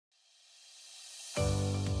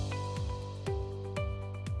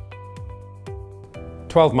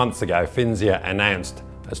12 months ago, FINSIA announced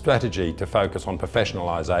a strategy to focus on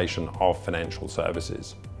professionalisation of financial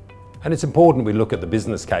services. And it's important we look at the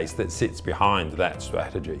business case that sits behind that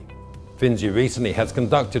strategy. FINSIA recently has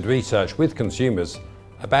conducted research with consumers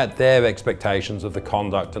about their expectations of the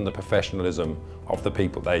conduct and the professionalism of the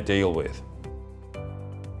people they deal with.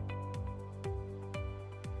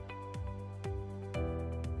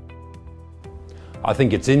 I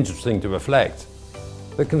think it's interesting to reflect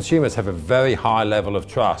that consumers have a very high level of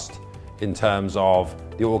trust in terms of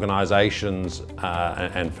the organisations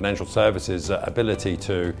and financial services ability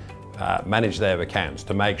to manage their accounts,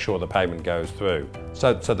 to make sure the payment goes through.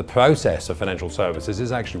 So the process of financial services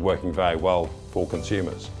is actually working very well for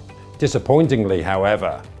consumers. Disappointingly,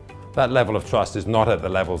 however, that level of trust is not at the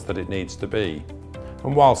levels that it needs to be.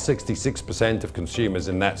 And while 66% of consumers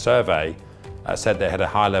in that survey said they had a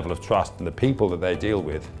high level of trust in the people that they deal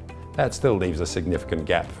with, that still leaves a significant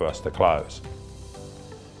gap for us to close.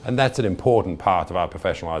 And that's an important part of our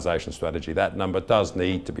professionalisation strategy. That number does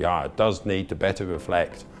need to be higher. It does need to better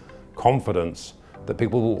reflect confidence that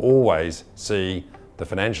people will always see the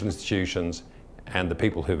financial institutions and the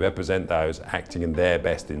people who represent those acting in their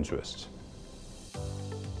best interests.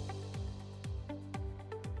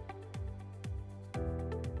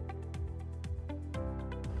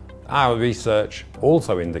 Our research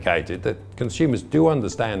also indicated that consumers do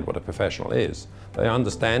understand what a professional is. They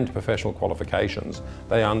understand professional qualifications.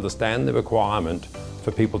 They understand the requirement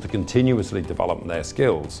for people to continuously develop their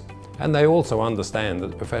skills. And they also understand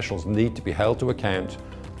that professionals need to be held to account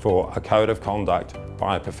for a code of conduct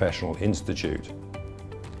by a professional institute.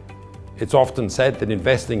 It's often said that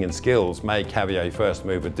investing in skills may carry a first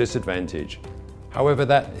mover disadvantage. However,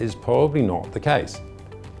 that is probably not the case.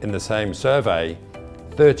 In the same survey,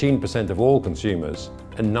 13% of all consumers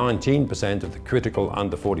and 19% of the critical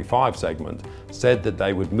under 45 segment said that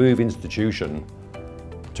they would move institution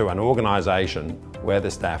to an organisation where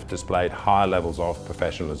the staff displayed high levels of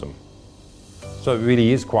professionalism. So it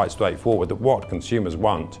really is quite straightforward that what consumers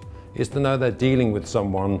want is to know they're dealing with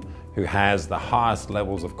someone who has the highest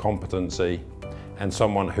levels of competency and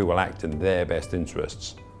someone who will act in their best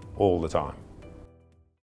interests all the time.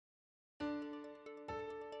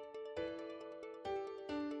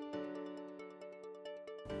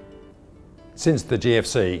 Since the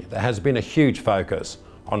GFC, there has been a huge focus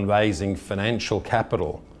on raising financial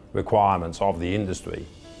capital requirements of the industry.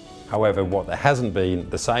 However, what there hasn't been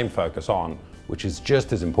the same focus on, which is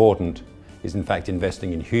just as important, is in fact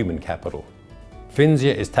investing in human capital.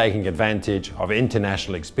 FINSIA is taking advantage of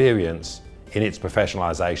international experience in its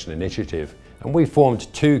professionalisation initiative, and we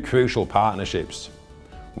formed two crucial partnerships.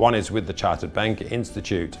 One is with the Chartered Banker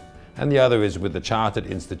Institute, and the other is with the Chartered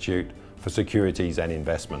Institute for Securities and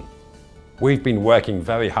Investment. We've been working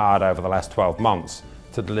very hard over the last 12 months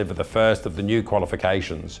to deliver the first of the new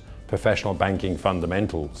qualifications, Professional Banking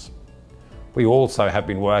Fundamentals. We also have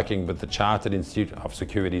been working with the Chartered Institute of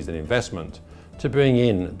Securities and Investment to bring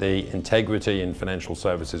in the Integrity in Financial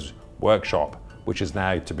Services workshop, which is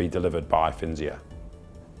now to be delivered by FINSIA.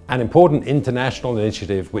 An important international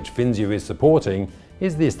initiative which FINSIA is supporting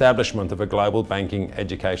is the establishment of a Global Banking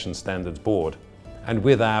Education Standards Board, and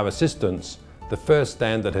with our assistance, the first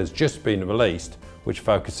standard has just been released, which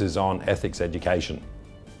focuses on ethics education.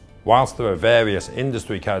 Whilst there are various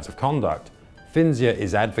industry codes of conduct, FINSIA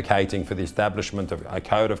is advocating for the establishment of a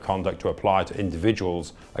code of conduct to apply to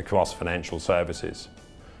individuals across financial services.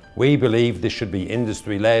 We believe this should be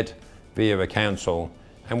industry-led via a council,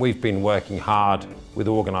 and we've been working hard with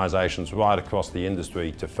organisations right across the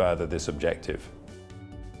industry to further this objective.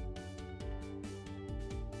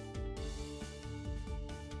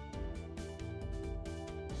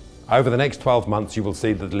 Over the next 12 months, you will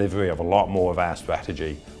see the delivery of a lot more of our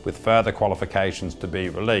strategy, with further qualifications to be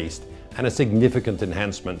released and a significant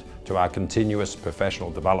enhancement to our continuous professional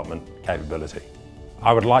development capability.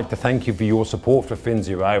 I would like to thank you for your support for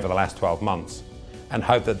FINSIA over the last 12 months and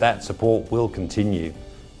hope that that support will continue,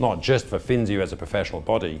 not just for FINSIA as a professional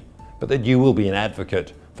body, but that you will be an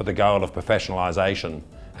advocate for the goal of professionalisation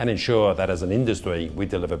and ensure that as an industry we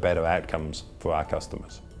deliver better outcomes for our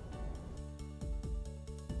customers.